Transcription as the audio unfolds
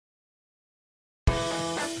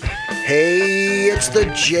It's the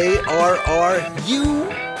JRRU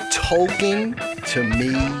Tolkien to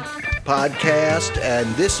Me podcast, and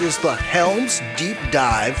this is the Helm's Deep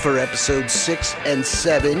Dive for episodes 6 and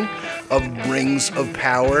 7 of Rings of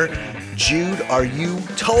Power. Jude, are you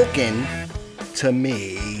Tolkien to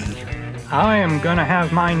me? I am gonna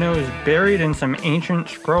have my nose buried in some ancient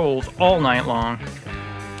scrolls all night long.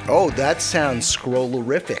 Oh, that sounds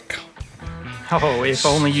scrollerific. Oh, if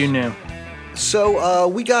only you knew. So,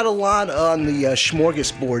 we got a lot on the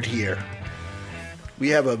smorgasbord here. We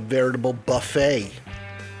have a veritable buffet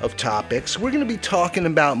of topics. We're going to be talking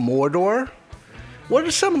about Mordor. What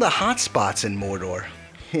are some of the hot spots in Mordor?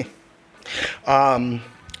 We're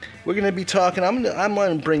going to be talking, I'm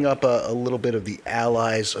going to bring up a little bit of the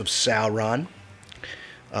allies of Sauron,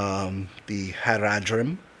 the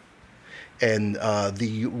Haradrim, and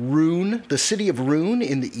the city of Rune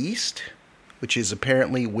in the east, which is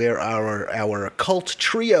apparently where our occult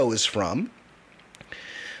trio is from.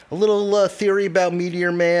 A little theory about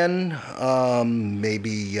Meteor Man,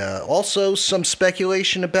 maybe also some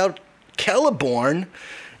speculation about Celeborn,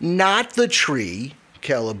 not the tree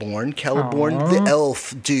Celeborn, the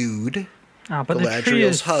elf dude. But the tree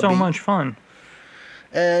is hubby. So much fun.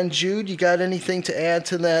 And Jude, you got anything to add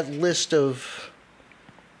to that list of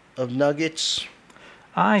nuggets?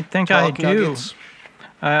 I think I do. Nuggets?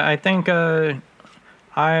 I think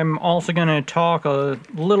I'm also going to talk a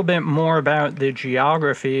little bit more about the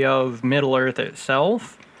geography of Middle-earth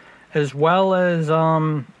itself, as well as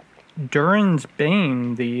Durin's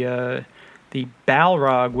Bane, the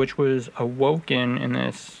Balrog, which was awoken in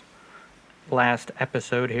this last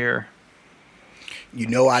episode here. You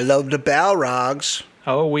know I love the Balrogs.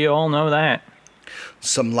 Oh, we all know that.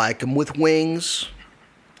 Some like them with wings.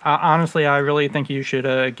 Honestly, I really think you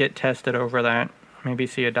should get tested over that. Maybe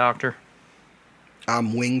see a doctor.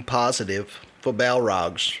 I'm wing positive for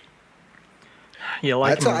Balrogs. You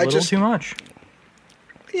like them a little too much.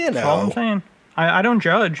 You know. That's all I'm saying. I don't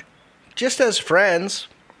judge. Just as friends.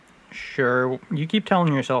 Sure. You keep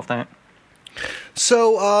telling yourself that.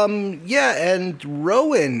 So, and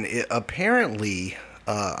Rowan, apparently,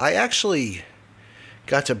 I actually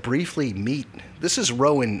got to briefly meet. This is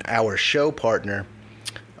Rowan, our show partner.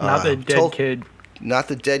 Not the dead kid. Not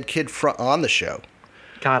the dead kid on the show.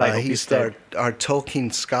 God, I hope he's dead. Our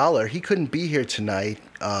Tolkien scholar. He couldn't be here tonight.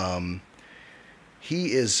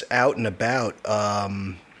 He is out and about.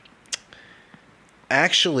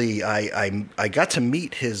 Actually, I got to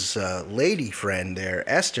meet his lady friend there,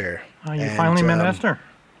 Esther. Oh, you finally met Esther?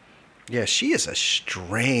 Yeah, she is a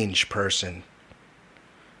strange person.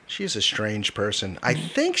 I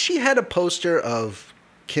think she had a poster of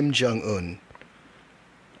Kim Jong-un.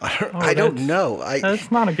 I don't know.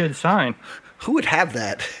 That's not a good sign. Who would have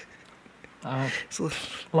that? A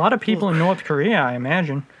lot of people in North Korea, I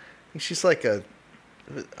imagine. She's like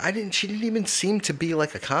she didn't even seem to be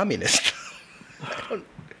like a communist.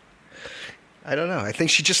 I don't know. I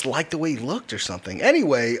think she just liked the way he looked or something.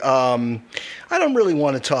 Anyway, I don't really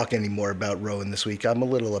want to talk anymore about Rowan this week. I'm a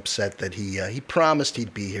little upset that he promised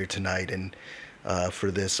he'd be here tonight, and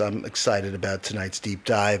for this, I'm excited about tonight's deep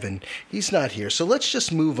dive, and he's not here. So let's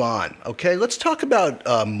just move on, okay? Let's talk about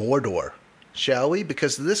Mordor, shall we?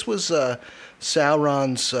 Because this was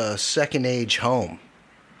Sauron's second age home.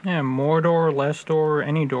 Yeah, Mordor, Lestor,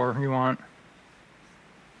 any door you want.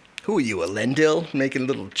 Who are you, Elendil? Making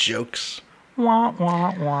little jokes? Wah,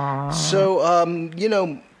 wah, wah. So,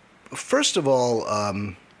 first of all,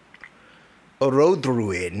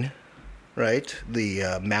 Orodruin, right?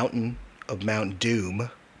 The mountain of Mount Doom,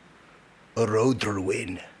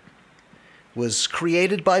 Orodruin, was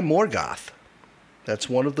created by Morgoth. That's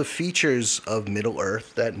one of the features of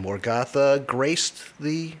Middle-earth that Morgoth graced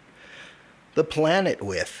the planet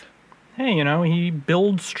with. Hey, he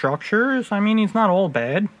builds structures. I mean, he's not all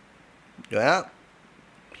bad. Yeah,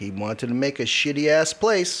 he wanted to make a shitty-ass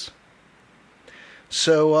place.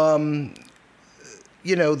 So,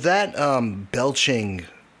 that belching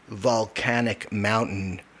volcanic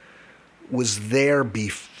mountain was there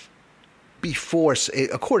before,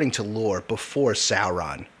 according to lore, before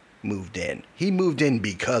Sauron moved in. He moved in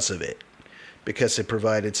because of it, because it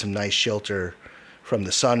provided some nice shelter from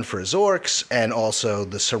the sun for his orcs, and also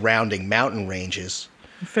the surrounding mountain ranges.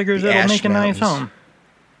 He figures it'll make a nice home.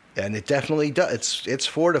 And it definitely does. It's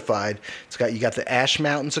fortified. You got the Ash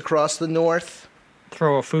Mountains across the north.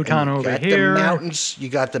 Throw a futon over here. You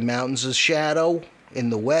got the mountains of shadow in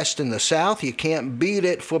the west and the south. You can't beat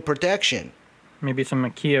it for protection. Maybe some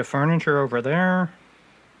IKEA furniture over there.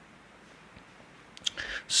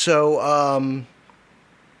 So,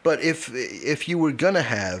 but if you were gonna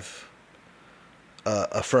have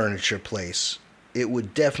a furniture place, it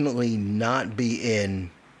would definitely not be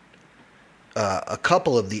in a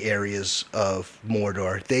couple of the areas of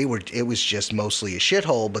Mordor. It was just mostly a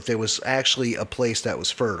shithole, but there was actually a place that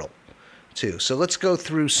was fertile too. So let's go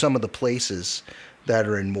through some of the places that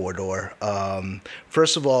are in Mordor.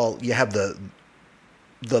 First of all, you have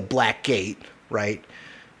the Black Gate, right,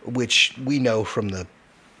 which we know from the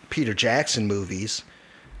Peter Jackson movies,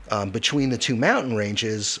 between the two mountain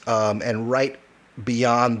ranges, and right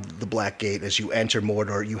beyond the Black Gate as you enter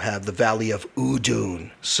Mordor, you have the Valley of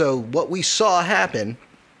Udun. So what we saw happen,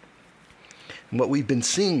 and what we've been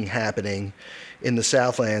seeing happening in the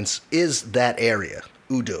Southlands, is that area,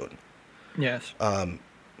 Udun. Yes.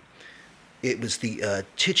 It was the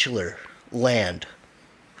titular land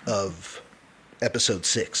of Episode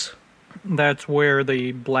 6. That's where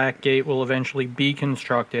the Black Gate will eventually be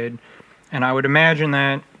constructed. And I would imagine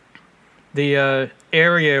that the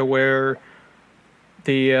area where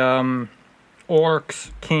the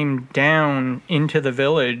orcs came down into the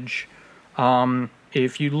village,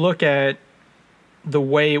 if you look at the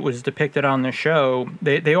way it was depicted on the show,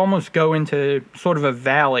 they almost go into sort of a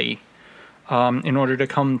valley in order to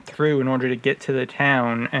come through, in order to get to the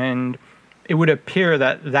town. And it would appear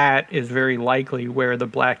that that is very likely where the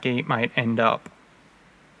Black Gate might end up.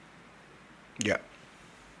 Yeah.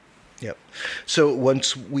 Yep. So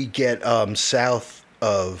once we get south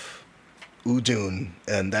of Udun,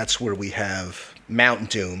 and that's where we have Mount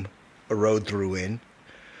Doom, a road through in.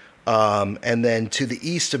 And then to the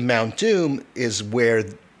east of Mount Doom is where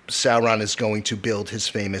Sauron is going to build his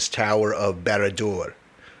famous Tower of Barad-dûr,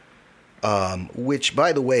 which,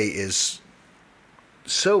 by the way, is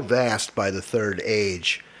so vast by the Third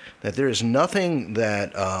Age that there is nothing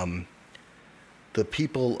that the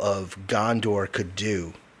people of Gondor could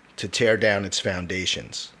do to tear down its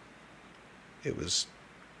foundations. It was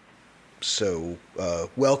so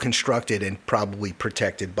well constructed and probably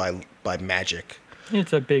protected by magic.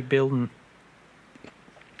 It's a big building.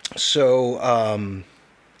 So,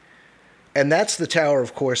 and that's the tower,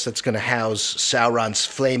 of course, that's going to house Sauron's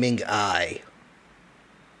flaming eye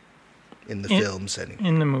in the films.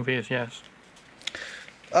 In the movies, yes.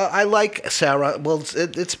 I like Sauron. Well,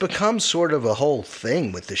 it's become sort of a whole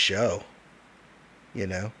thing with the show, you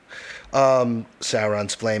know.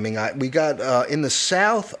 Sauron's flaming eye. We got, in the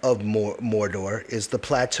south of Mordor is the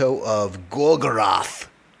plateau of Gorgoroth.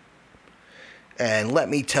 And let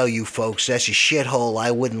me tell you, folks, that's a shithole.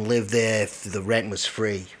 I wouldn't live there if the rent was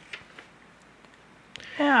free.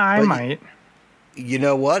 Yeah, I might. You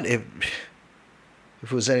know what? If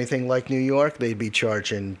it was anything like New York, they'd be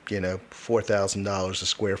charging, $4,000 a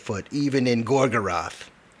square foot, even in Gorgoroth.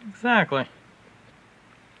 Exactly.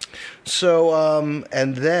 So,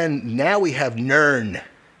 and then now we have Nirn.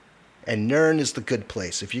 And Nirn is the good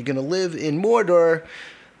place. If you're going to live in Mordor,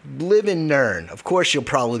 live in Nirn. Of course, you'll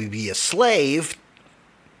probably be a slave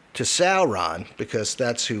to Sauron, because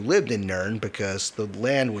that's who lived in Nirn, because the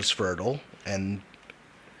land was fertile, and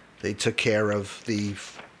they took care of the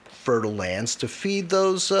fertile lands to feed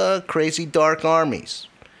those crazy dark armies.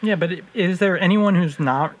 Yeah, but is there anyone who's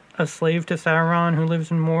not a slave to Sauron who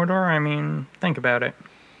lives in Mordor? I mean, think about it.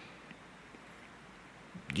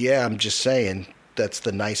 Yeah, I'm just saying, that's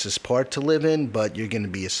the nicest part to live in, but you're going to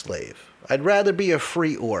be a slave. I'd rather be a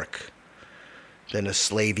free orc than a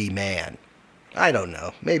slavey man. I don't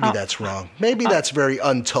know. Maybe that's wrong. Maybe that's very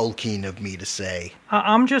un-Tolkien of me to say.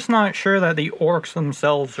 I'm just not sure that the orcs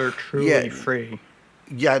themselves are truly free.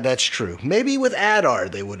 Yeah, that's true. Maybe with Adar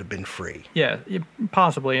they would have been free. Yeah,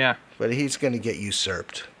 possibly, yeah. But he's going to get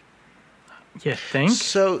usurped. You think?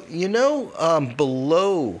 So,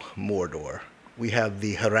 below Mordor, we have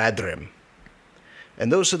the Haradrim.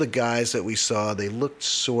 And those are the guys that we saw. They looked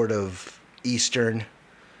sort of Eastern,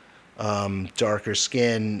 darker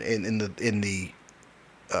skin. In the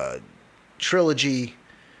trilogy,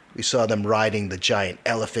 we saw them riding the giant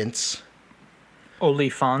elephants.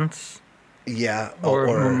 Olifants. Yeah. Or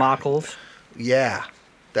Mumakals. Yeah,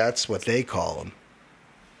 that's what they call them.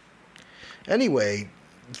 Anyway,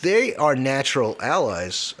 they are natural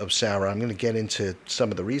allies of Sauron. I'm going to get into some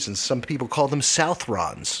of the reasons. Some people call them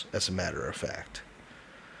Southrons, as a matter of fact.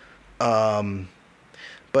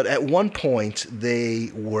 But at one point, they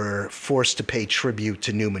were forced to pay tribute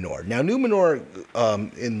to Numenor. Now, Numenor,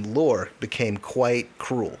 in lore, became quite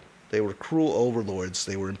cruel. They were cruel overlords.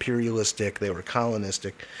 They were imperialistic. They were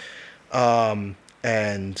colonistic. And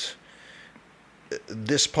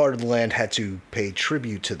this part of the land had to pay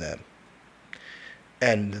tribute to them.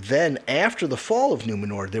 And then, after the fall of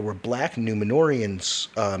Numenor, there were black Numenorians.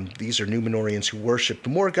 These are Numenorians who worshipped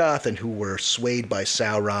Morgoth and who were swayed by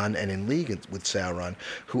Sauron and in league with Sauron,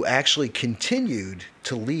 who actually continued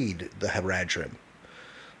to lead the Haradrim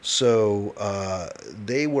So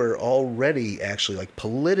they were already actually like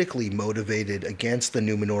politically motivated against the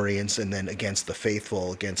Númenóreans and then against the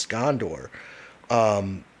faithful, against Gondor.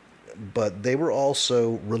 But they were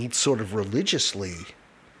also sort of religiously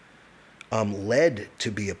led to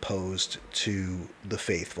be opposed to the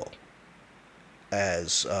faithful.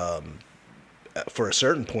 As for a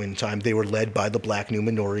certain point in time, they were led by the Black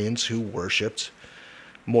Númenóreans who worshipped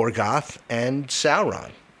Morgoth and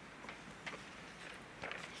Sauron.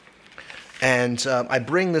 And I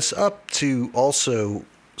bring this up to also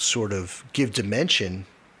sort of give dimension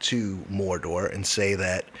to Mordor and say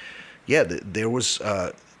that, yeah, there was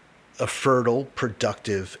a fertile,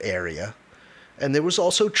 productive area. And there was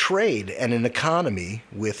also trade and an economy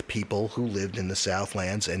with people who lived in the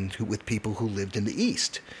Southlands and with people who lived in the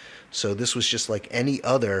East. So this was just like any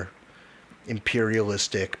other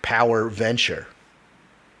imperialistic power venture.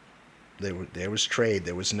 There was trade,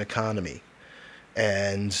 there was an economy.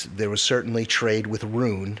 And there was certainly trade with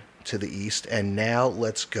Rhûn to the east. And now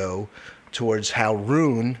let's go towards how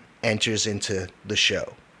Rhûn enters into the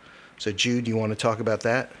show. So, Jude, you want to talk about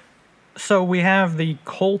that? So we have the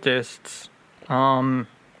cultists,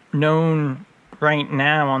 known right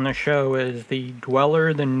now on the show as the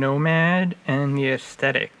Dweller, the Nomad, and the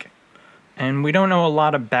Ascetic. And we don't know a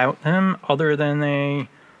lot about them other than they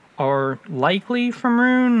are likely from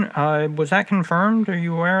Rhûn. Was that confirmed? Are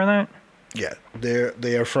you aware of that? Yeah,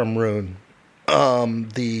 they are from Rhûn.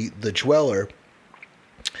 The Dweller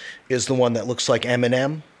is the one that looks like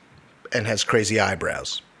Eminem and has crazy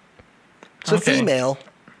eyebrows. It's a female.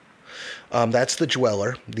 That's the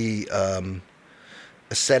Dweller. The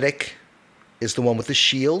Ascetic is the one with the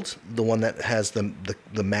shield, the one that has the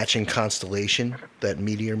matching constellation that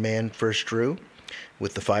Meteor Man first drew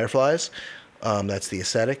with the fireflies. That's the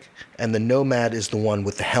Ascetic. And the Nomad is the one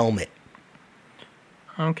with the helmet.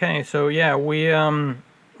 Okay, so yeah, we've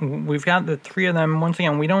got the three of them. Once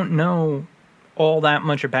again, we don't know all that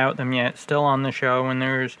much about them yet, still on the show, and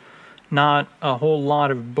there's not a whole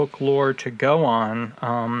lot of book lore to go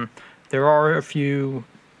on. There are a few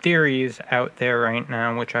theories out there right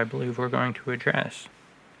now, which I believe we're going to address.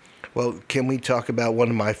 Well, can we talk about one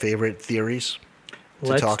of my favorite theories?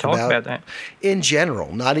 Let's talk about that. In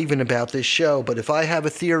general, not even about this show, but if I have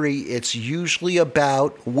a theory, it's usually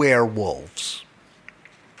about werewolves.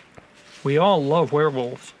 We all love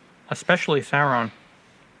werewolves, especially Sauron.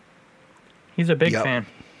 He's a big fan.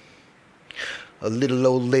 A little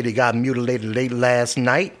old lady got mutilated late last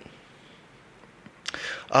night.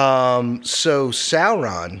 So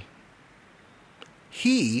Sauron,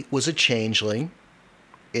 he was a changeling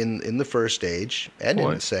in the first age and in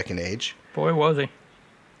the second age. Boy, was he.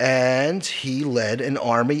 And he led an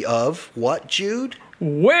army of what, Jude?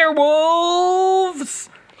 Werewolves!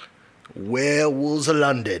 Werewolves of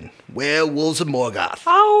London. Werewolves of Morgoth.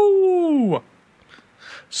 Oh!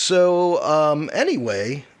 So,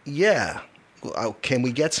 anyway, yeah. Can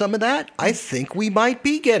we get some of that? I think we might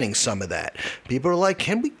be getting some of that. People are like,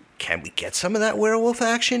 can we get some of that werewolf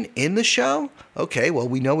action in the show? Okay, well,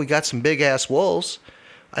 we know we got some big-ass wolves.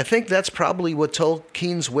 I think that's probably what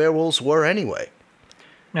Tolkien's werewolves were anyway.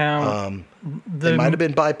 Now, they might have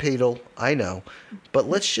been bipedal, I know. But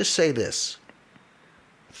let's just say this.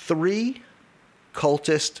 3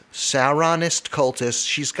 cultist, Sauronist cultists.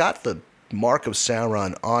 She's got the mark of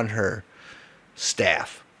Sauron on her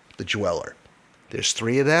staff, the Dweller. There's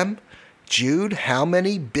 3 of them. Jude, how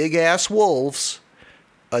many big-ass wolves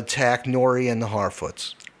attack Nori and the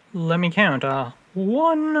Harfoots? Let me count.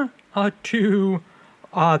 1, 2,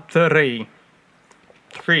 3.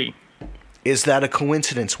 3. Is that a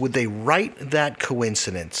coincidence? Would they write that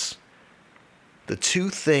coincidence? The 2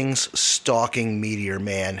 things stalking Meteor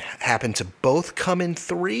Man happen to both come in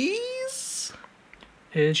 3s?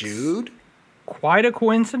 It's Jude? quite a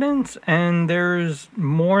coincidence, and there's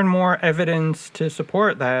more and more evidence to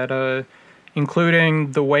support that,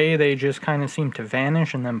 including the way they just kind of seem to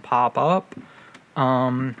vanish and then pop up.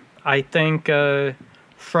 I think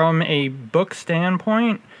from a book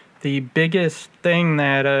standpoint, the biggest thing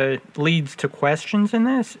that leads to questions in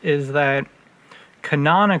this is that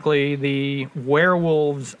canonically, the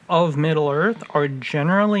werewolves of Middle-earth are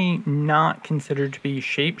generally not considered to be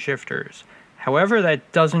shapeshifters. However,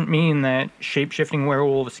 that doesn't mean that shape-shifting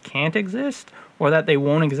werewolves can't exist or that they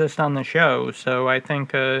won't exist on the show. So I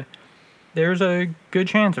think there's a good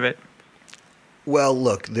chance of it. Well,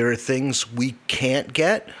 look, there are things we can't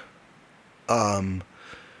get.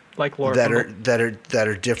 Like Glorfindel. that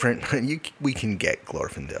are different. We can get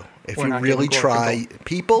Glorfindel if We're you not really getting try.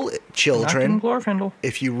 People, children, Glorfindel.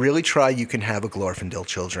 if you really try, you can have a Glorfindel.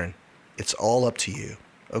 Children, it's all up to you.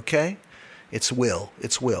 Okay, it's will.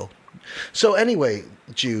 So anyway,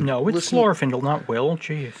 Jude. No, it's Glorfindel, not Will.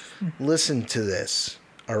 Jeez. Listen to this,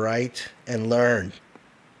 all right? And learn.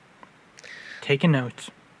 Taking notes.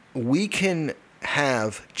 We can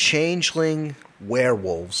have changeling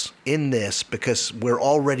werewolves in this because we're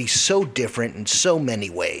already so different in so many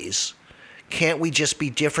ways. Can't we just be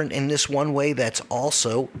different in this one way that's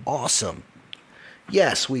also awesome?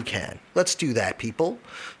 Yes, we can. Let's do that, people.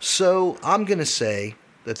 So I'm going to say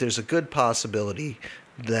that there's a good possibility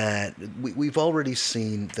that we've already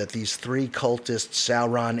seen that these three cultists,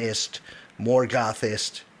 Sauronist,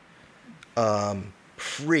 Morgothist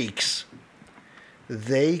freaks,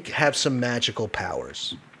 they have some magical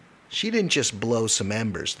powers. She didn't just blow some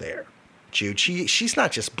embers there, Jude. She's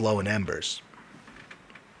not just blowing embers.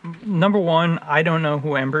 Number one, I don't know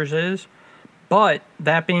who Embers is, but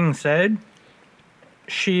that being said,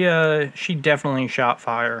 she definitely shot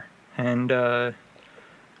fire, and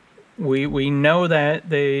we know that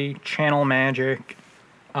they channel magic.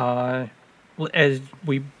 As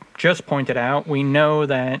we just pointed out, we know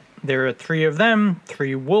that there are three of them.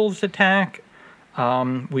 3 wolves attack.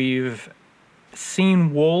 We've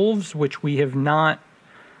seen wolves, which we have not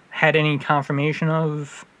had any confirmation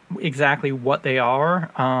of exactly what they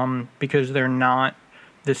are, because they're not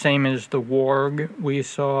the same as the warg we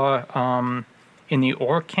saw in the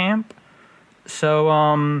orc camp.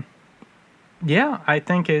 So, yeah, I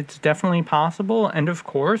think it's definitely possible. And of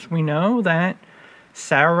course, we know that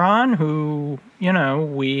Sauron, who,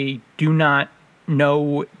 we do not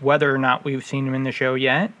know whether or not we've seen him in the show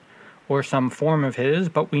yet, or some form of his,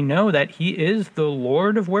 but we know that he is the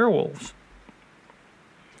Lord of Werewolves.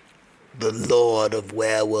 The Lord of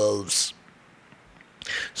Werewolves.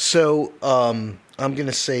 So, I'm going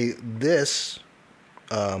to say this.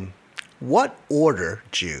 What order,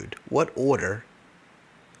 Jude, what order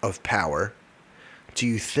of power do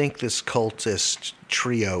you think this cultist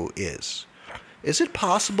trio is? Is it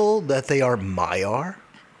possible that they are Maiar?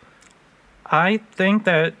 I think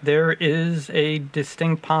that there is a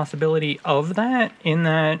distinct possibility of that, in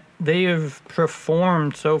that they have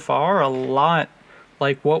performed so far a lot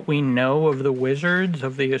like what we know of the wizards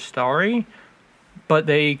of the Astari, but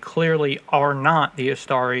they clearly are not the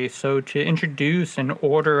Astari. So to introduce an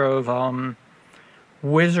order of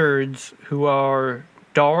wizards who are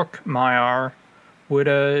dark Maiar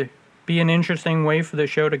would be an interesting way for the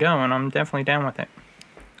show to go, and I'm definitely down with it.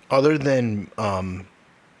 Other than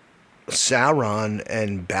Sauron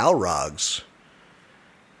and Balrogs,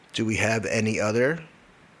 do we have any other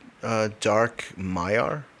dark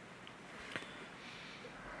Maiar?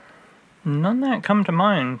 None that come to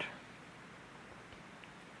mind.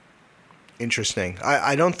 Interesting.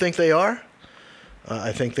 I don't think they are.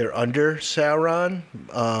 I think they're under Sauron.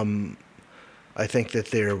 I think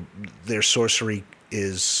that their sorcery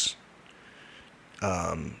is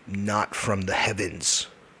not from the heavens,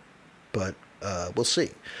 but we'll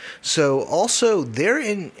see. So also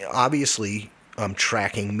they're obviously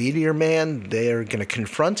tracking Meteor Man. They're going to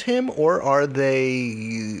confront him, or are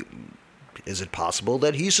they? Is it possible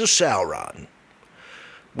that he's a Sauron?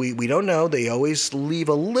 We don't know. They always leave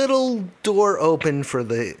a little door open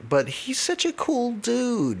but he's such a cool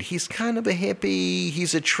dude. He's kind of a hippie.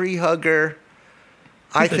 He's a tree hugger.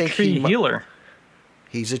 He's a tree healer.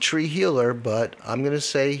 He's a tree healer, but I'm going to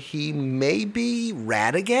say he may be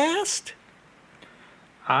Radagast?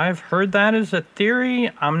 I've heard that as a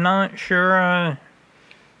theory. I'm not sure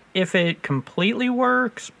if it completely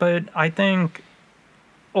works, but I think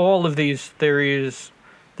all of these theories,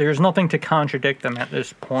 there's nothing to contradict them at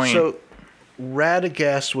this point. So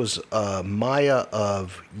Radagast was Maya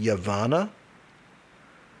of Yavanna.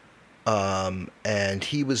 And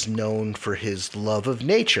he was known for his love of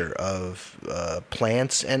nature, of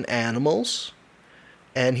plants and animals.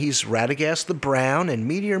 And he's Radagast the Brown, and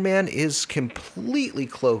Meteor Man is completely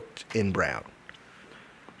cloaked in brown.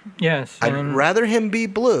 Yes. I'd rather him be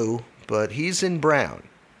blue, but he's in brown.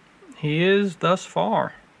 He is thus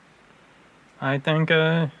far. I think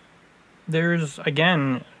there's,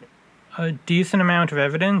 again, a decent amount of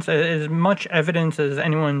evidence, as much evidence as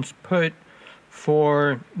anyone's put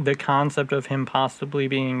for the concept of him possibly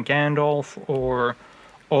being Gandalf or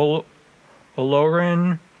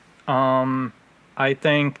Olorin. I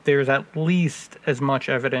think there's at least as much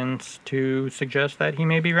evidence to suggest that he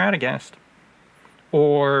may be Radagast.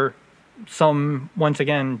 Or some, once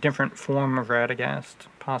again, different form of Radagast,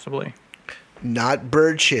 possibly. Not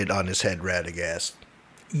bird shit on his head, Radagast.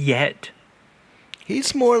 Yet.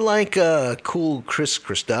 He's more like a cool Chris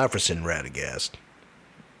Christopherson Radagast.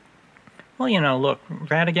 Well, look,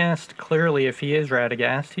 Radagast, clearly, if he is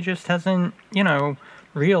Radagast, he just hasn't,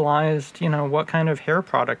 realized, what kind of hair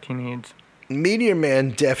product he needs. Meteor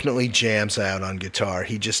Man definitely jams out on guitar.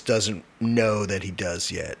 He just doesn't know that he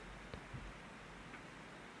does yet.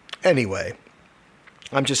 Anyway,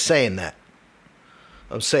 I'm just saying that.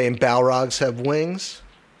 I'm saying Balrogs have wings.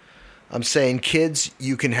 I'm saying, kids,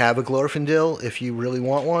 you can have a Glorfindel if you really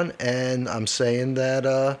want one. And I'm saying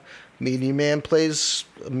that Meteor Man plays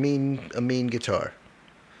a mean guitar.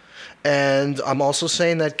 And I'm also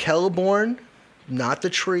saying that Celeborn, not the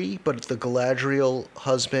tree, but the Galadriel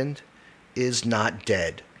husband, is not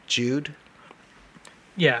dead. Jude?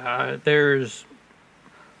 Yeah, there's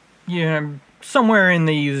somewhere in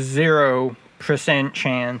the 0%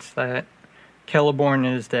 chance that Celeborn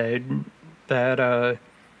is dead, that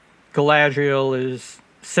Galadriel is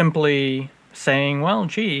simply saying, well,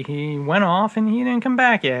 gee, he went off and he didn't come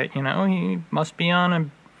back yet, he must be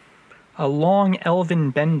on a long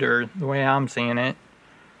elven bender, the way I'm seeing it.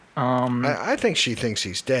 I think she thinks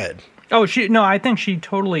he's dead. Oh, I think she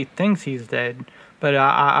totally thinks he's dead, but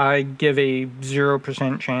I give a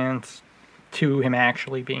 0% chance to him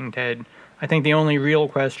actually being dead. I think the only real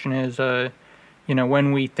question is,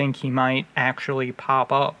 when we think he might actually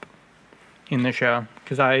pop up in the show,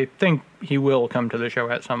 because I think he will come to the show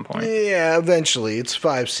at some point. Yeah, eventually. It's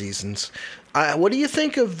 5 seasons. What do you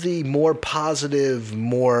think of the more positive,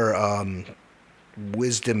 more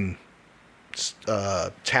wisdom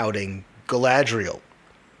touting Galadriel?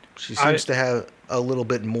 She seems to have a little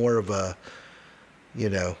bit more of a,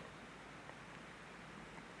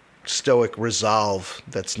 stoic resolve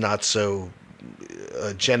that's not so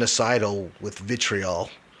genocidal with vitriol.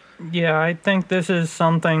 Yeah, I think this is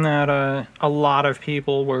something that a lot of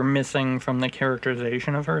people were missing from the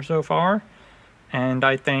characterization of her so far. And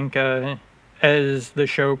I think as the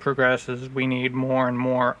show progresses, we need more and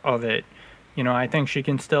more of it. I think she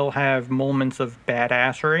can still have moments of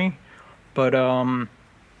badassery, but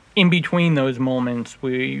in between those moments,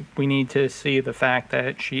 we need to see the fact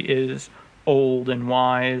that she is old and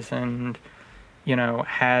wise and,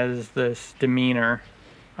 has this demeanor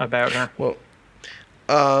about her. Well,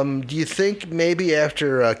 do you think maybe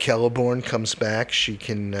after Celeborn comes back, she'll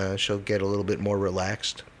get a little bit more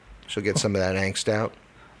relaxed? She'll get some of that angst out?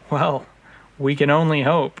 Well, we can only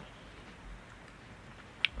hope.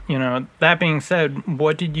 That being said,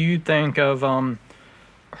 what did you think of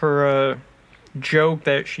her joke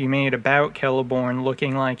that she made about Celeborn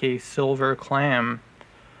looking like a silver clam?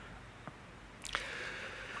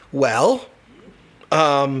 Well,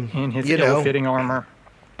 in his ill-fitting armor.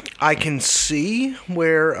 I can see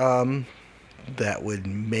where that would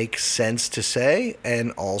make sense to say,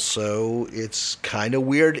 and also it's kind of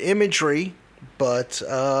weird imagery, but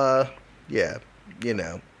yeah,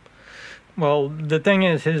 Well, the thing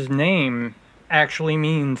is, his name actually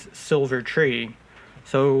means silver tree,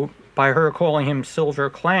 so by her calling him Silver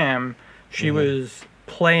Clam, she was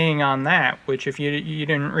playing on that, which if you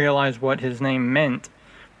didn't realize what his name meant,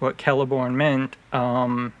 what Celeborn meant,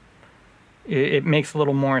 it makes a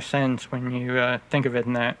little more sense when you think of it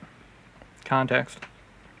in that context.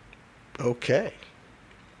 Okay.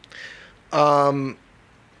 What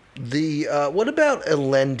about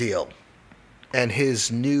Elendil and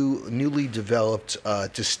his newly developed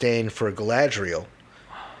disdain for Galadriel?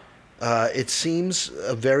 It seems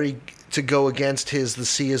to go against his "the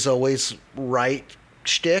sea is always right"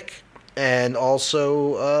 shtick, and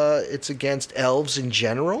also it's against elves in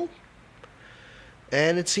general.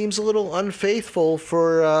 And it seems a little unfaithful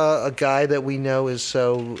for a guy that we know is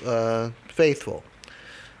so faithful.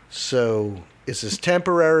 So, is this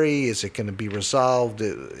temporary? Is it going to be resolved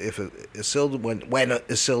if when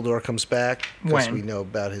Isildur comes back? Because we know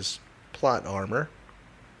about his plot armor.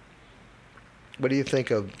 What do you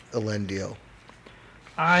think of Elendil?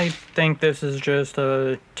 I think this is just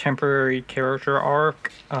a temporary character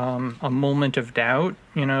arc, a moment of doubt.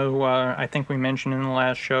 I think we mentioned in the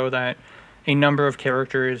last show that a number of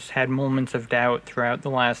characters had moments of doubt throughout the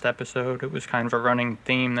last episode. It was kind of a running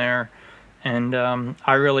theme there. And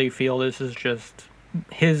I really feel this is just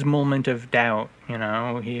his moment of doubt.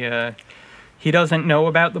 He doesn't know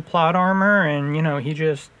about the plot armor, and, he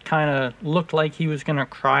just kind of looked like he was going to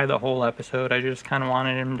cry the whole episode. I just kind of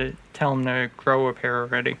wanted him to tell him to grow a pair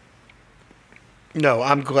already. No,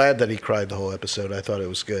 I'm glad that he cried the whole episode. I thought it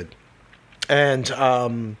was good. And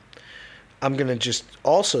I'm going to just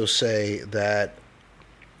also say that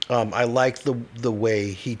I like the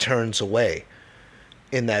way he turns away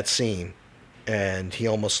in that scene. And he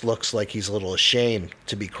almost looks like he's a little ashamed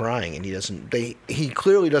to be crying, and he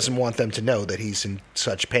clearly doesn't want them to know that he's in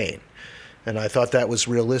such pain. And I thought that was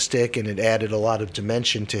realistic, and it added a lot of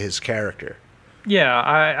dimension to his character. Yeah,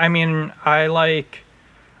 I mean, I like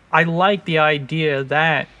the idea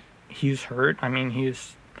that he's hurt. I mean,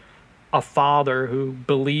 he's a father who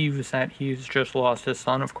believes that he's just lost his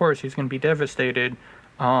son. Of course, he's going to be devastated.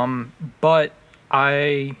 But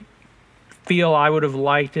I feel I would have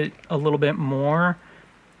liked it a little bit more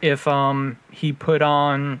if he put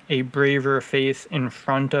on a braver face in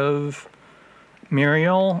front of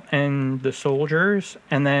Muriel and the soldiers,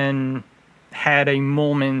 and then had a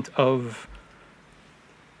moment of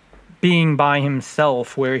being by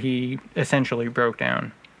himself where he essentially broke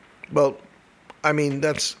down. Well, I mean,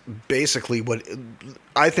 that's basically what...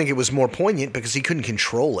 I think it was more poignant because he couldn't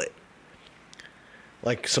control it.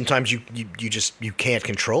 Like, sometimes you can't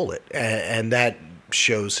control it. And that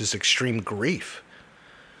shows his extreme grief.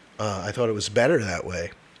 I thought it was better that way.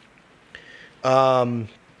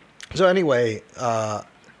 So anyway,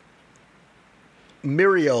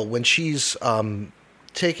 Muriel, when she's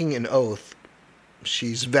taking an oath,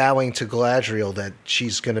 she's vowing to Galadriel that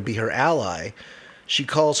she's going to be her ally. She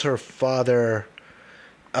calls her father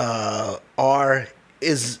Isil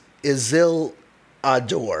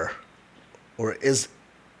Ador, or is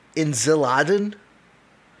Inziladin.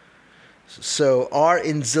 So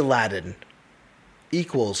Inziladin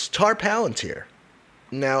equals Tar Palantir.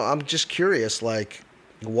 Now I'm just curious, like,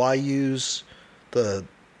 why use the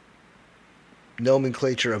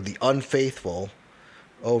nomenclature of the unfaithful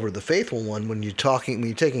over the faithful one when you're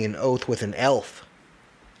taking an oath with an elf?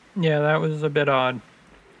 Yeah, that was a bit odd.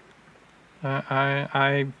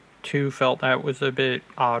 I too felt that was a bit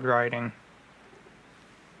odd writing.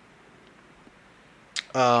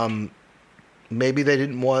 Maybe they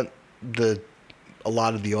didn't want a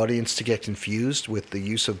lot of the audience to get confused with the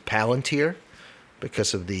use of Palantir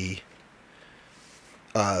because of the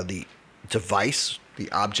device,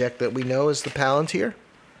 the object that we know as the Palantir.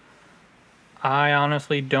 I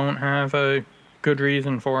honestly don't have a good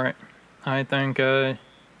reason for it. I think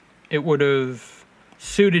it would have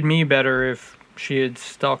suited me better if she had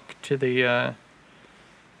stuck to the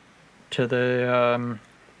Tar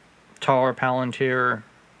Palantir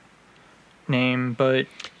name, but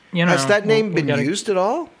you know, has that name been used at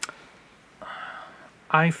all?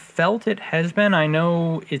 I felt it has been. I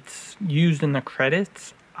know it's used in the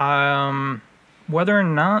credits. Whether or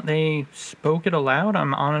not they spoke it aloud,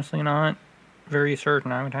 I'm honestly not very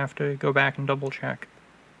certain. I would have to go back and double check.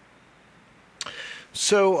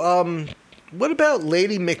 So, what about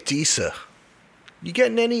Lady Macdisa? You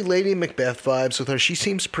getting any Lady Macbeth vibes with her? She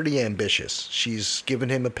seems pretty ambitious. She's given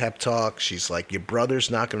him a pep talk. She's like, your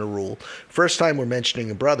brother's not going to rule. First time we're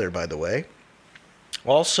mentioning a brother, by the way.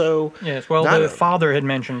 Also... Yes, well, the father had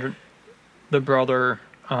mentioned the brother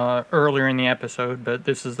earlier in the episode, but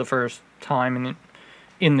this is the first time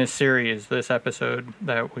in this series, this episode,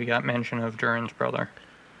 that we got mention of Durin's brother.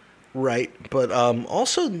 Right, but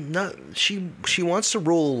also not. She wants to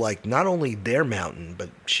rule, like, not only their mountain, but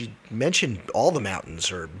she mentioned all the mountains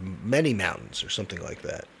or many mountains or something like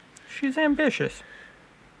that. She's ambitious.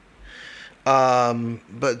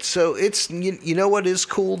 But so it's you know what is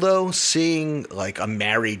cool though, seeing like a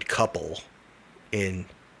married couple in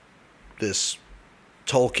this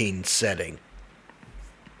Tolkien setting.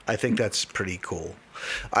 I think that's pretty cool.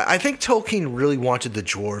 I think Tolkien really wanted the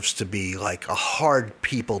dwarves to be like a hard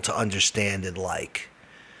people to understand and like.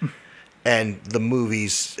 And the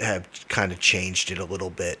movies have kind of changed it a little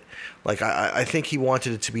bit. Like, I think he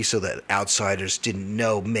wanted it to be so that outsiders didn't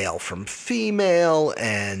know male from female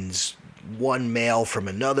and one male from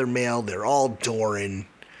another male. They're all Doran,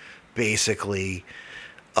 basically.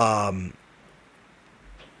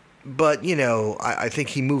 But, you know, I think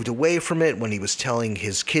he moved away from it when he was telling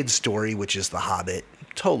his kid's story, which is The Hobbit.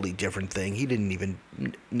 Totally different thing. He didn't even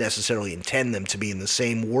necessarily intend them to be in the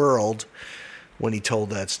same world when he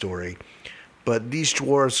told that story. But these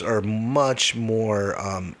dwarves are much more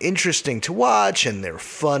interesting to watch, and they're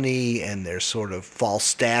funny, and they're sort of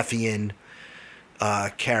Falstaffian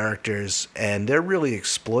characters, and they're really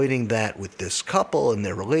exploiting that with this couple and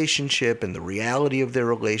their relationship and the reality of their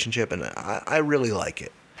relationship, and I really like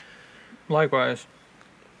it. Likewise.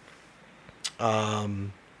 I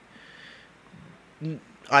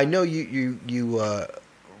know you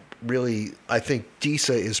really, I think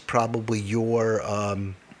Disa is probably your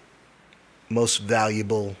most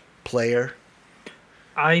valuable player.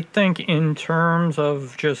 I think in terms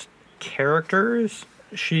of just characters,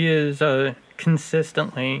 she is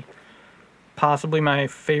consistently possibly my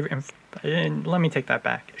favorite. Let me take that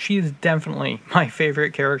back. She is definitely my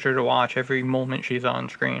favorite character to watch every moment she's on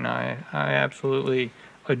screen. I absolutely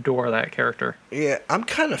adore that character. Yeah, I'm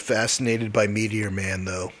kind of fascinated by Meteor Man,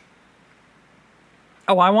 though.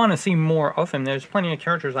 Oh, I want to see more of him. There's plenty of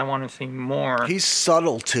characters I want to see more. He's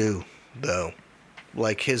subtle, too, though.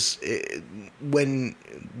 Like, when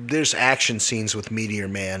there's action scenes with Meteor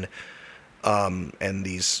Man, and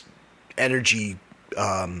these energy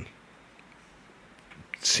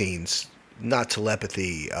scenes, not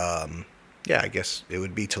telepathy. Yeah, I guess it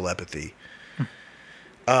would be telepathy.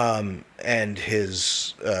 And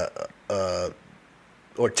his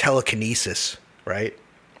or telekinesis, right?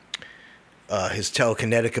 His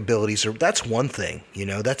telekinetic abilities that's one thing,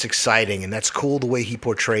 that's exciting and that's cool the way he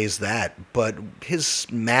portrays that. But his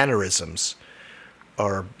mannerisms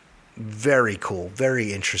are very cool,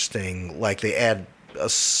 very interesting. Like they add a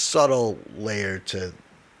subtle layer to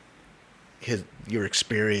your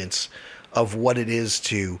experience of what it is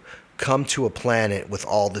to come to a planet with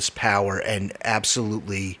all this power and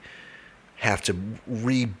absolutely have to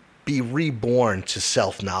be reborn to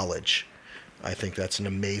self-knowledge. I think that's an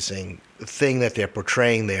amazing thing that they're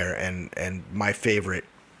portraying there, and my favorite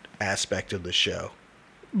aspect of the show.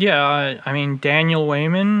 Yeah, I mean, Daniel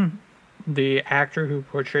Wayman, the actor who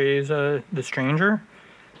portrays the Stranger,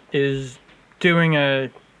 is doing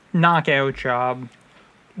a knockout job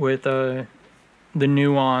with the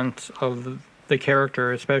nuance of the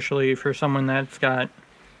character, especially for someone that's got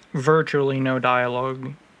virtually no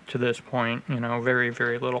dialogue to this point, very,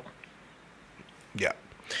 very little. Yeah.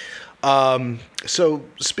 So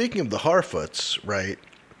speaking of the Harfoots, right?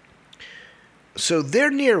 So they're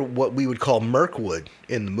near what we would call Mirkwood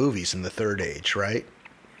in the movies in the Third Age, right?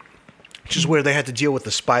 Which is where they had to deal with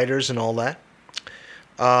the spiders and all that.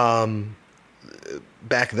 Back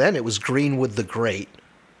then it was Greenwood the Great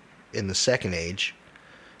in the Second Age.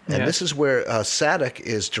 And this is where Sadek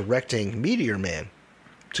is directing Meteor Man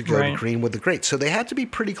to go to Greenwood the Great. So they had to be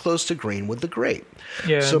pretty close to Greenwood the Great.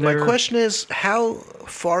 Yeah, so my question is, how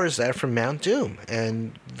far is that from Mount Doom?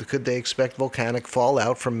 And could they expect volcanic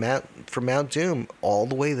fallout from Mount Doom all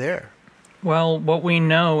the way there? Well, what we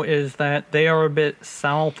know is that they are a bit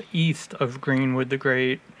southeast of Greenwood the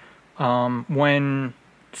Great when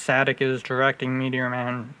Sadek is directing Meteor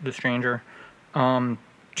Man, the Stranger,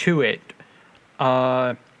 to it.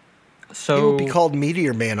 So he will be called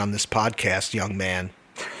Meteor Man on this podcast, young man.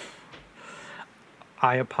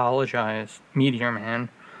 I apologize, Meteor Man.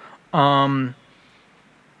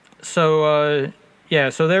 So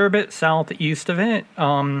they're a bit southeast of it,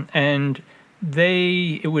 and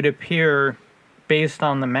it would appear, based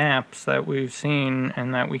on the maps that we've seen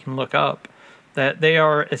and that we can look up, that they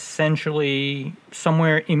are essentially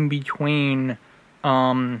somewhere in between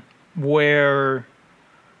where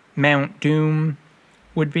Mount Doom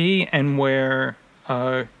would be and where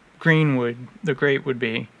Greenwood the Great would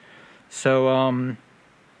be. So,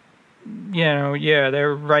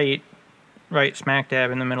 they're right smack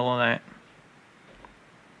dab in the middle of that.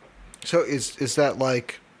 So is that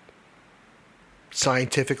like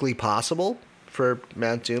scientifically possible for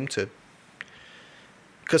Mount Doom to?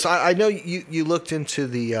 Because I know you looked into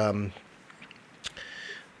the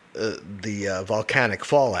volcanic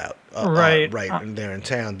fallout, right there in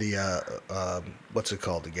town. The what's it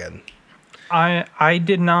called again? I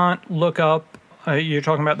did not look up. You're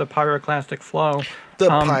talking about the pyroclastic flow. The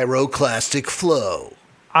pyroclastic flow.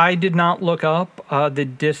 I did not look up the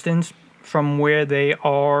distance from where they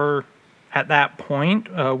are at that point,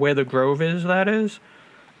 where the grove is. That is,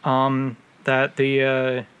 that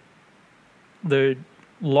the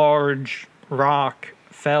large rock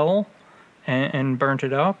fell and burnt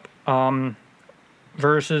it up,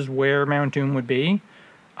 versus where Mount Doom would be.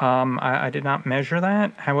 I did not measure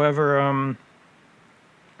that. However,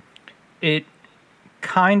 it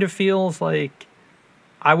kind of feels like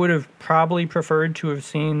I would have probably preferred to have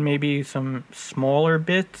seen maybe some smaller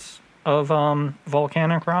bits of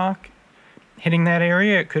volcanic rock hitting that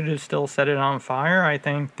area. It could have still set it on fire. I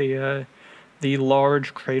think the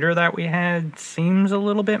large crater that we had seems a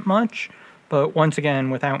little bit much, but once again,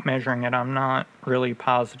 without measuring it, I'm not really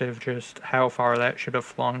positive just how far that should have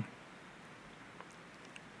flung.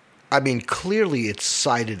 I mean, clearly it's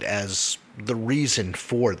cited as the reason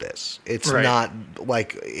for this. It's not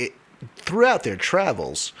like it, throughout their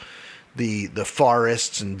travels, the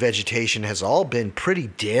forests and vegetation has all been pretty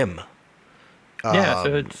dim.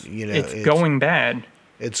 So it's going bad.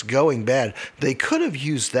 It's going bad. They could have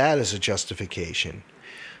used that as a justification,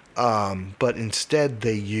 but instead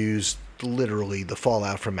they used literally the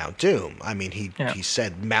fallout from Mount Doom. I mean, he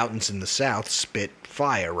said mountains in the south spit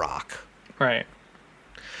fire rock. Right.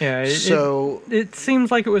 Yeah, it seems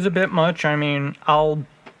like it was a bit much. I mean, I'll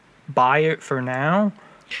buy it for now.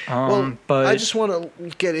 But I just want to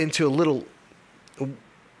get into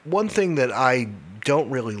one thing that I don't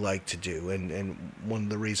really like to do, and one of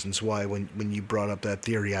the reasons why when you brought up that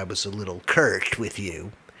theory, I was a little curt with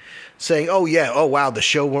you, saying, oh, yeah, oh, wow, the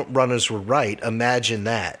showrunners were right. Imagine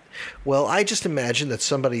that. Well, I just imagine that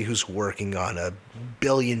somebody who's working on a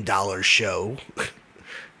billion-dollar show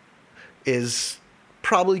is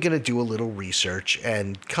probably going to do a little research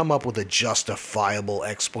and come up with a justifiable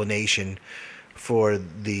explanation for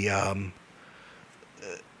the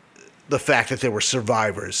fact that there were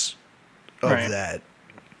survivors of that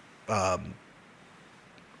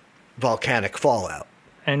volcanic fallout.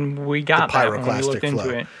 And we got that when we looked into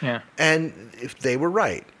it. Yeah. And if they were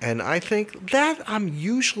right. And I think that I'm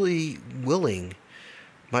usually willing.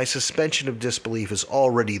 My suspension of disbelief is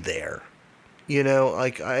already there. You know,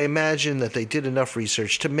 like, I imagine that they did enough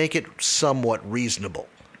research to make it somewhat reasonable.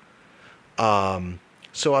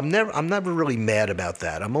 So I'm never really mad about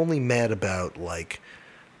that. I'm only mad about, like,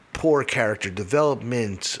 poor character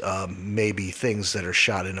development, maybe things that are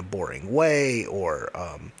shot in a boring way, or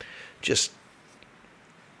just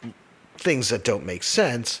things that don't make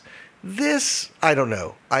sense. This, I don't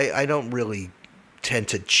know. I don't really tend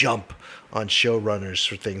to jump on showrunners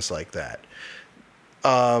for things like that.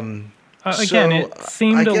 Again, it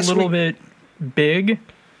seemed a little bit big,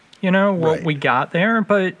 what we got there,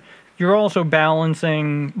 but you're also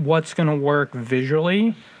balancing what's going to work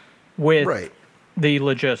visually with the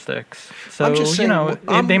logistics. So, I'm just saying,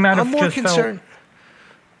 they might have just felt...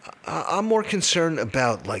 I'm more concerned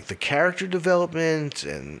about, like, the character development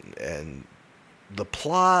and the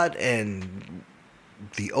plot and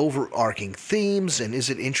the overarching themes, and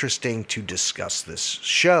is it interesting to discuss this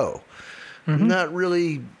show? Mm-hmm. I'm not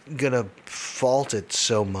really going to fault it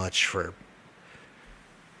so much for...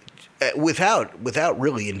 Without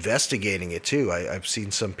really investigating it, too. I've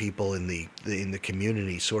seen some people in the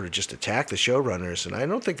community sort of just attack the showrunners, and I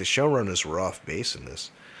don't think the showrunners were off base in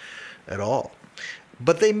this at all.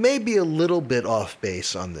 But they may be a little bit off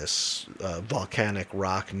base on this volcanic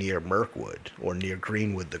rock near Mirkwood or near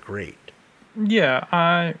Greenwood the Great.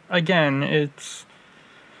 Yeah, again, it's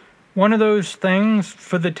one of those things,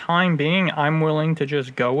 for the time being, I'm willing to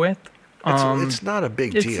just go with. It's not a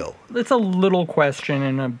big deal. It's a little question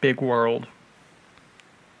in a big world.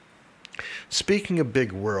 Speaking of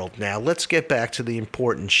big world, now let's get back to the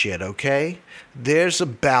important shit, okay? There's a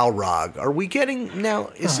Balrog. Are we getting... Now,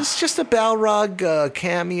 is this just a Balrog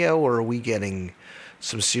cameo, or are we getting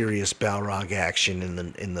some serious Balrog action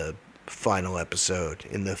in the final episode,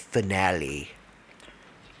 in the finale?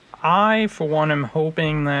 I, for one, am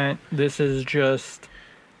hoping that this is just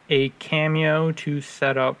a cameo to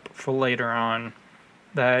set up for later on.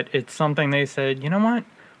 That it's something they said, you know what?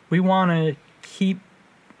 We want to keep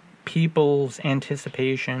people's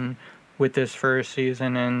anticipation with this first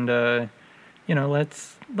season, and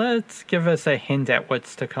let's give us a hint at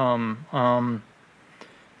what's to come,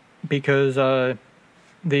 because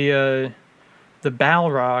the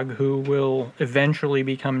Balrog, who will eventually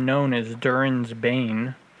become known as Durin's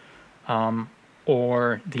Bane,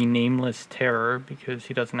 or the Nameless Terror, because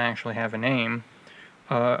he doesn't actually have a name,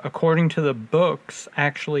 according to the books,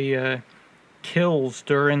 actually kills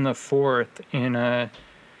Durin the Fourth in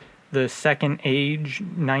the Second Age,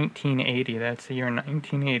 1980. That's the year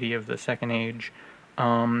 1980 of the Second Age.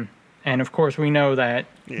 And of course, we know that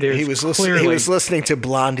there's he was listening to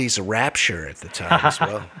Blondie's Rapture at the time as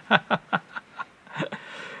well.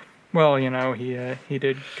 Well, he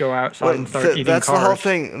did go outside and start eating that's cars. The whole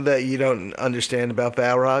thing that you don't understand about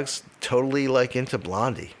Balrogs. Totally, like, into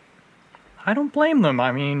Blondie. I don't blame them.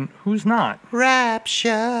 I mean, who's not?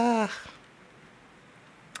 Rapture.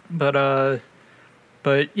 But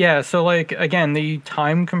yeah, so, like, again, the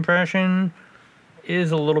time compression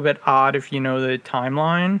is a little bit odd if you know the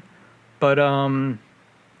timeline. But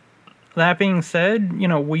that being said,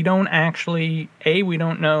 we don't actually... we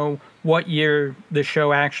don't know what year the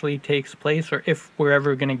show actually takes place, or if we're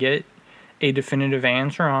ever going to get a definitive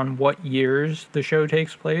answer on what years the show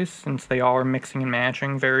takes place, since they are mixing and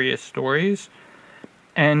matching various stories.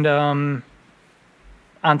 And on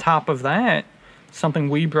top of that, something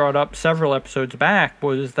we brought up several episodes back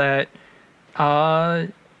was that,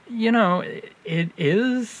 it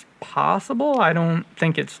is possible, I don't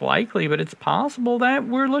think it's likely, but it's possible that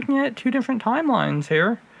we're looking at two different timelines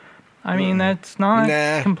here. I mean, that's not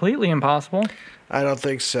completely impossible. I don't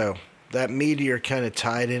think so. That meteor kind of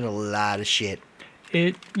tied in a lot of shit.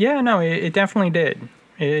 It definitely did.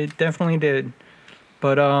 It definitely did.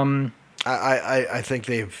 But, I think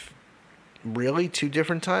they've... Really? Two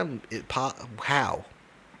different times? How?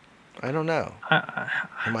 I don't know.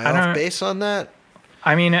 Am I off base on that?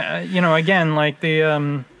 I mean, again, like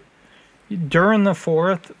the Durin the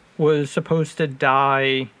Fourth was supposed to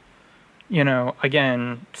die,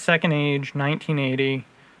 again, Second Age, 1980,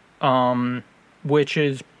 which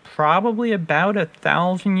is probably about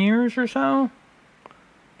 1,000 years or so,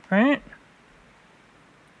 right?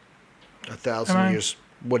 1,000 years.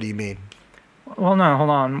 What do you mean? Well, no, hold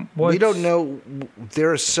on. We don't know.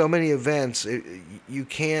 There are so many events. You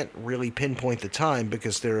can't really pinpoint the time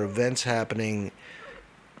because there are events happening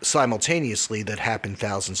simultaneously that happen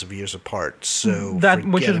thousands of years apart. So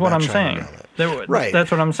which is what I'm saying. Right. That's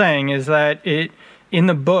what I'm saying, is that it, in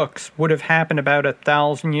the books, would have happened about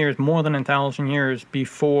 1,000 years, more than 1,000 years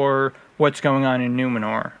before what's going on in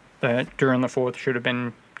Numenor. That Durin the Fourth should have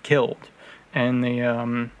been killed, and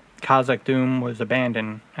the Khazak Doom was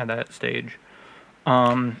abandoned at that stage.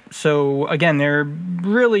 So again, they're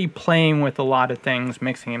really playing with a lot of things,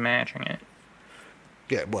 mixing and matching it.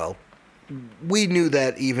 Yeah, well, we knew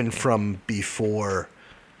that even from before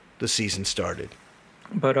the season started.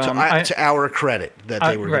 But to our credit, that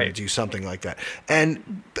they were going to do something like that.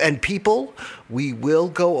 And people, we will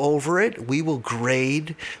go over it. We will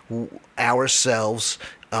grade ourselves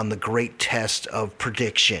on the great test of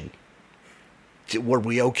prediction. Were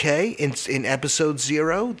we okay in episode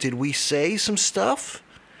 0? Did we say some stuff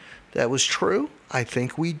that was true? I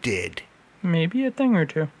think we did. Maybe a thing or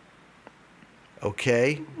two.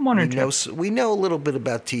 Okay. One or two. We know a little bit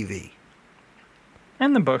about TV.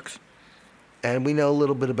 And the books. And we know a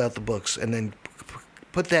little bit about the books. And then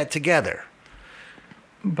put that together.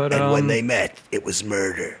 But when they met, it was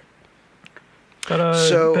murder.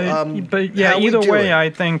 But yeah, either way, I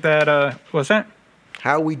think that... what's that?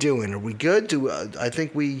 How are we doing? Are we good? Did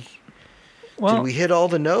we hit all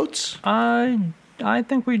the notes? I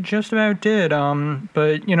think we just about did.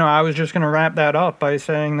 But I was just going to wrap that up by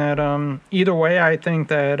saying that either way, I think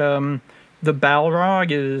that the Balrog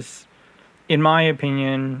is, in my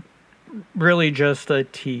opinion, really just a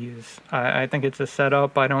tease. I think it's a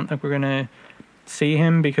setup. I don't think we're going to see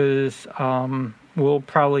him because we'll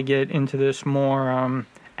probably get into this more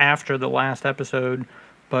after the last episode.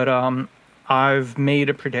 But I've made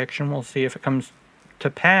a prediction. We'll see if it comes to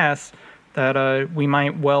pass that we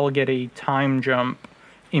might well get a time jump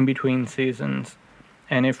in between seasons.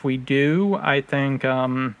 And if we do, I think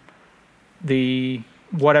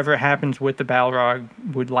whatever happens with the Balrog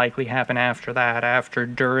would likely happen after that, after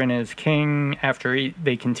Durin is king, after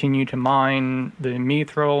they continue to mine the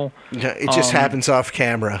mithril. It just happens off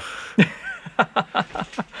camera.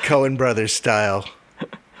 Coen Brothers style.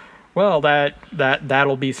 Well,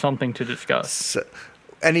 that'll be something to discuss. So,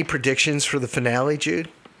 any predictions for the finale, Jude?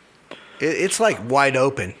 It's like wide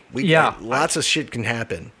open. Lots of shit can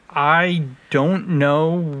happen. I don't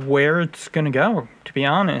know where it's going to go, to be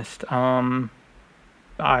honest.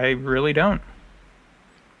 I really don't.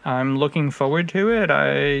 I'm looking forward to it.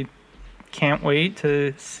 I can't wait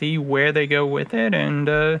to see where they go with it and,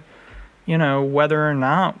 whether or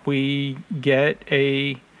not we get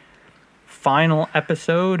a final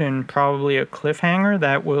episode and probably a cliffhanger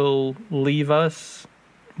that will leave us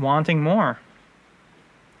wanting more.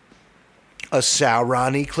 A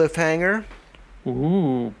Sauron-y cliffhanger?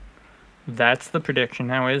 Ooh, that's the prediction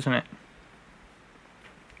now, isn't it?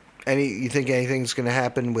 You think anything's going to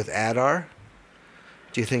happen with Adar?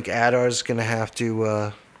 Do you think Adar's going to have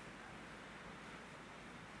to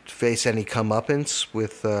face any comeuppance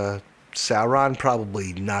with Sauron?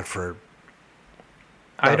 Probably not for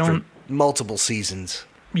multiple seasons.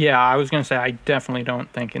 Yeah, I was going to say I definitely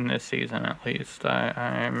don't think in this season, at least.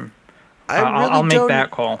 I'll make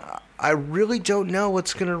that call. I really don't know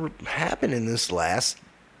what's going to happen in this last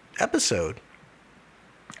episode.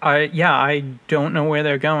 I don't know where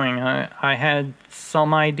they're going. I had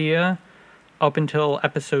some idea up until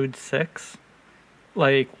episode 6,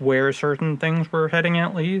 like where certain things were heading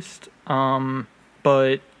at least.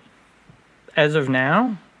 But as of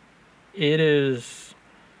now, it is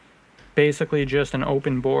basically just an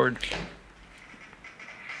open board.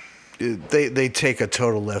 They take a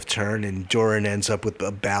total left turn and Durin ends up with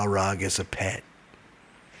a Balrog as a pet.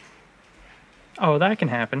 Oh, that can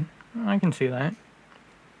happen. I can see that.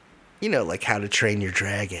 Like How to Train Your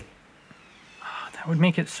Dragon. Oh, that would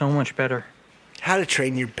make it so much better. How to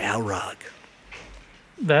Train Your Balrog.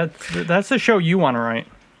 That's the show you want to write.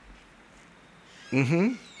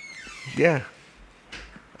 Mm-hmm. Yeah.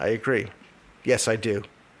 I agree. Yes, I do.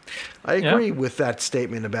 I agree with that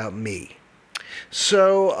statement about me.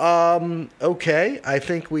 So, okay. I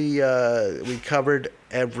think we covered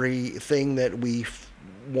everything that we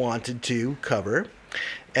wanted to cover.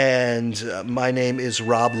 And my name is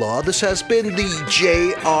Rob Law. This has been the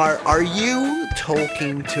JR Are You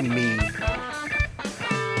Talking to Me?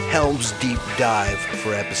 Helm's Deep Dive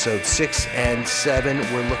for episode 6 and 7.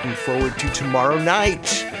 We're looking forward to tomorrow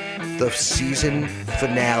night, the season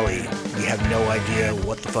finale. We have no idea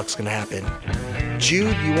what the fuck's going to happen.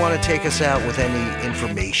 Jude, you want to take us out with any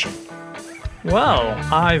information? Well,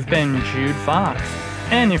 I've been Jude Fox,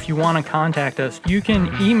 and if you want to contact us, you can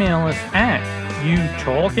email us at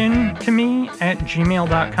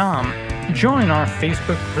youtalkingtome@gmail.com. Join our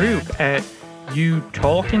Facebook group at You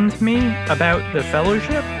Talking to Me About the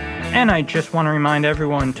Fellowship. And I just want to remind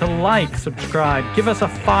everyone to like, subscribe, give us a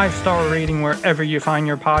 5-star rating wherever you find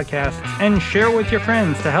your podcasts, and share with your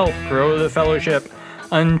friends to help grow the Fellowship.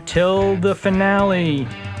 Until the finale,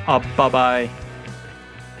 bye-bye.